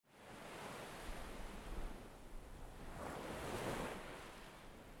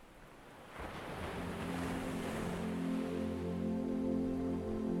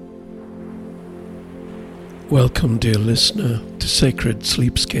Welcome, dear listener, to Sacred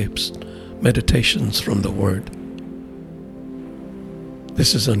Sleepscapes, Meditations from the Word.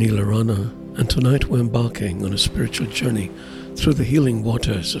 This is Anila Rana, and tonight we're embarking on a spiritual journey through the healing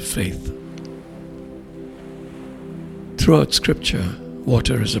waters of faith. Throughout Scripture,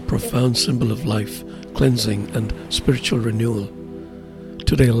 water is a profound symbol of life, cleansing, and spiritual renewal.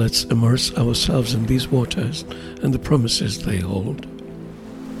 Today, let's immerse ourselves in these waters and the promises they hold.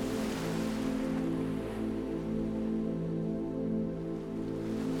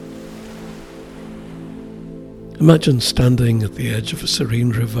 Imagine standing at the edge of a serene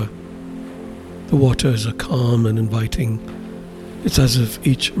river. The waters are calm and inviting. It's as if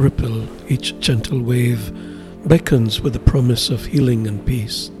each ripple, each gentle wave beckons with the promise of healing and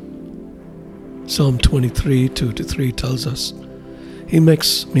peace. Psalm 23, 2-3 tells us, "He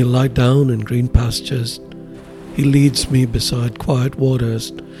makes me lie down in green pastures. He leads me beside quiet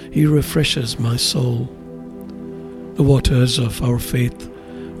waters. He refreshes my soul." The waters of our faith,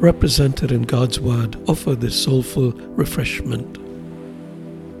 represented in God's Word, offer this soulful refreshment.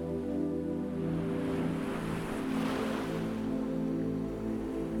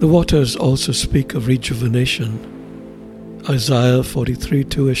 The waters also speak of rejuvenation. Isaiah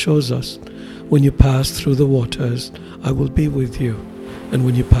 43:2 assures us, "When you pass through the waters, I will be with you, and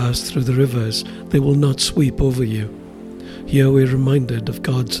when you pass through the rivers, they will not sweep over you." Here we're reminded of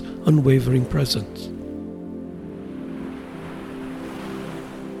God's unwavering presence.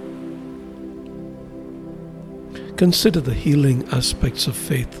 Consider the healing aspects of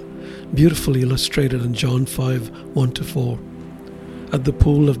faith, beautifully illustrated in John 5, 1-4. At the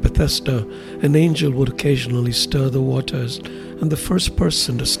pool of Bethesda, an angel would occasionally stir the waters, and the first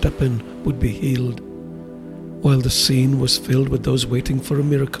person to step in would be healed. While the scene was filled with those waiting for a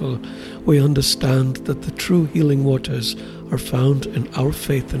miracle, we understand that the true healing waters are found in our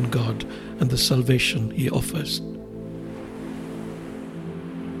faith in God and the salvation He offers.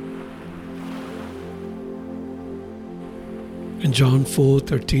 In John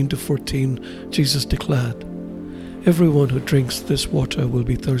 4:13-14, Jesus declared, "Everyone who drinks this water will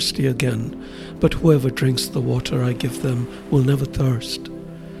be thirsty again, but whoever drinks the water I give them will never thirst.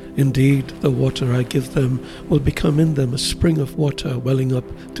 Indeed, the water I give them will become in them a spring of water welling up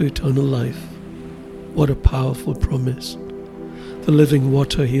to eternal life." What a powerful promise. The living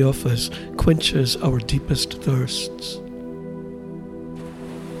water He offers quenches our deepest thirsts.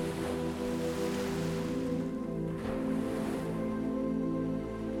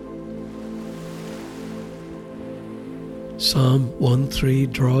 Psalm 1:3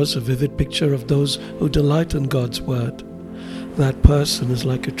 draws a vivid picture of those who delight in God's Word. That person is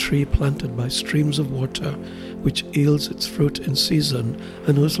like a tree planted by streams of water, which yields its fruit in season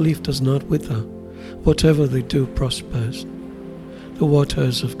and whose leaf does not wither. Whatever they do prospers. The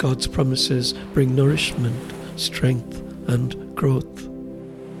waters of God's promises bring nourishment, strength, and growth.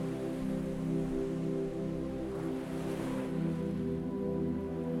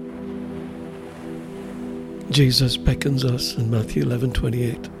 Jesus beckons us in Matthew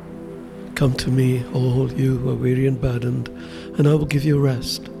 11:28. "Come to me, all you who are weary and burdened, and I will give you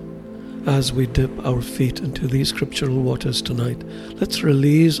rest." As we dip our feet into these scriptural waters tonight, let's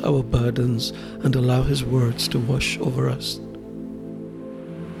release our burdens and allow His words to wash over us.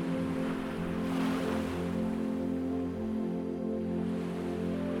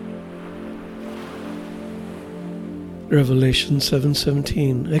 Revelation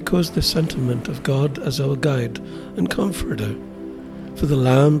 7:17 echoes the sentiment of God as our guide and comforter. For the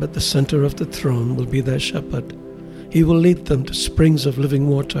Lamb at the center of the throne will be their shepherd. He will lead them to springs of living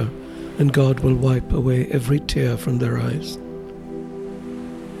water, and God will wipe away every tear from their eyes.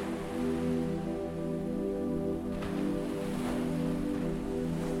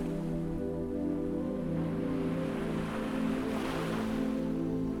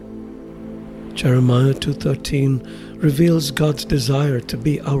 Jeremiah 2:13 reveals God's desire to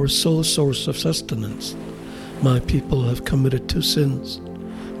be our sole source of sustenance. "My people have committed two sins.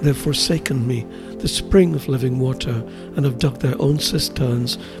 They have forsaken me, the spring of living water, and have dug their own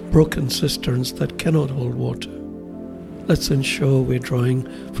cisterns, broken cisterns that cannot hold water." Let's ensure we're drawing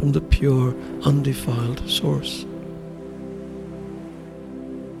from the pure, undefiled source.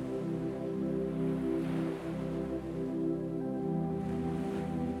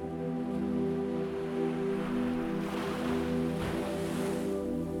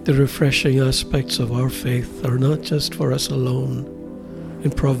 The refreshing aspects of our faith are not just for us alone.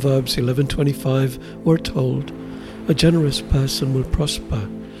 In Proverbs 11:25, we're told, "A generous person will prosper.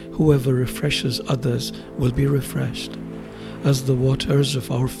 Whoever refreshes others will be refreshed." As the waters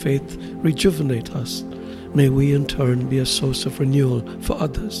of our faith rejuvenate us, may we in turn be a source of renewal for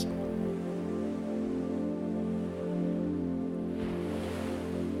others.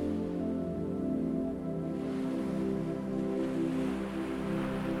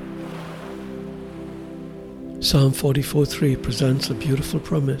 Psalm 44:3 presents a beautiful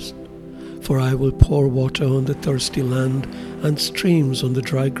promise. For I will pour water on the thirsty land and streams on the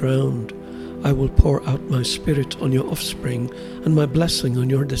dry ground. I will pour out my spirit on your offspring and my blessing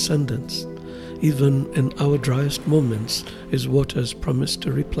on your descendants. Even in our driest moments, His waters promise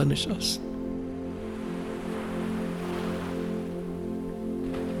to replenish us.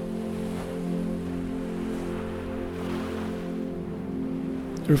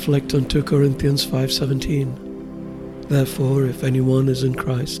 Reflect on 2 Corinthians 5:17. Therefore, if anyone is in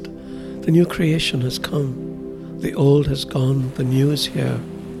Christ, the new creation has come. The old has gone, the new is here.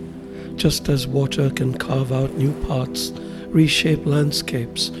 Just as water can carve out new paths, reshape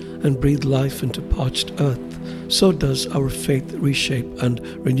landscapes, and breathe life into parched earth, so does our faith reshape and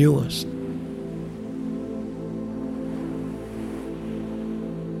renew us.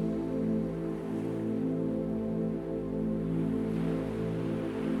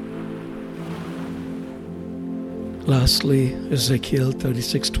 Lastly, Ezekiel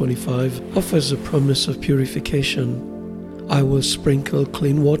 36:25 offers a promise of purification. I will sprinkle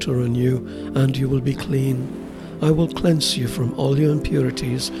clean water on you, and you will be clean. I will cleanse you from all your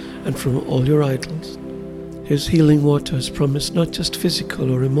impurities and from all your idols. His healing waters promise not just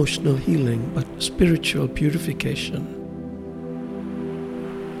physical or emotional healing, but spiritual purification.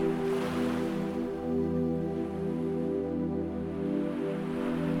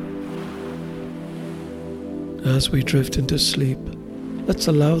 As we drift into sleep, let's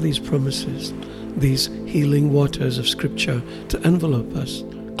allow these promises, these healing waters of Scripture, to envelope us,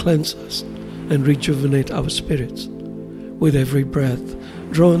 cleanse us, and rejuvenate our spirits. With every breath,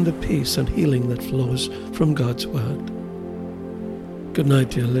 draw in the peace and healing that flows from God's Word. Good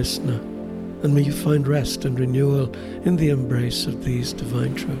night, dear listener, and may you find rest and renewal in the embrace of these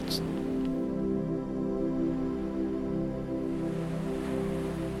divine truths.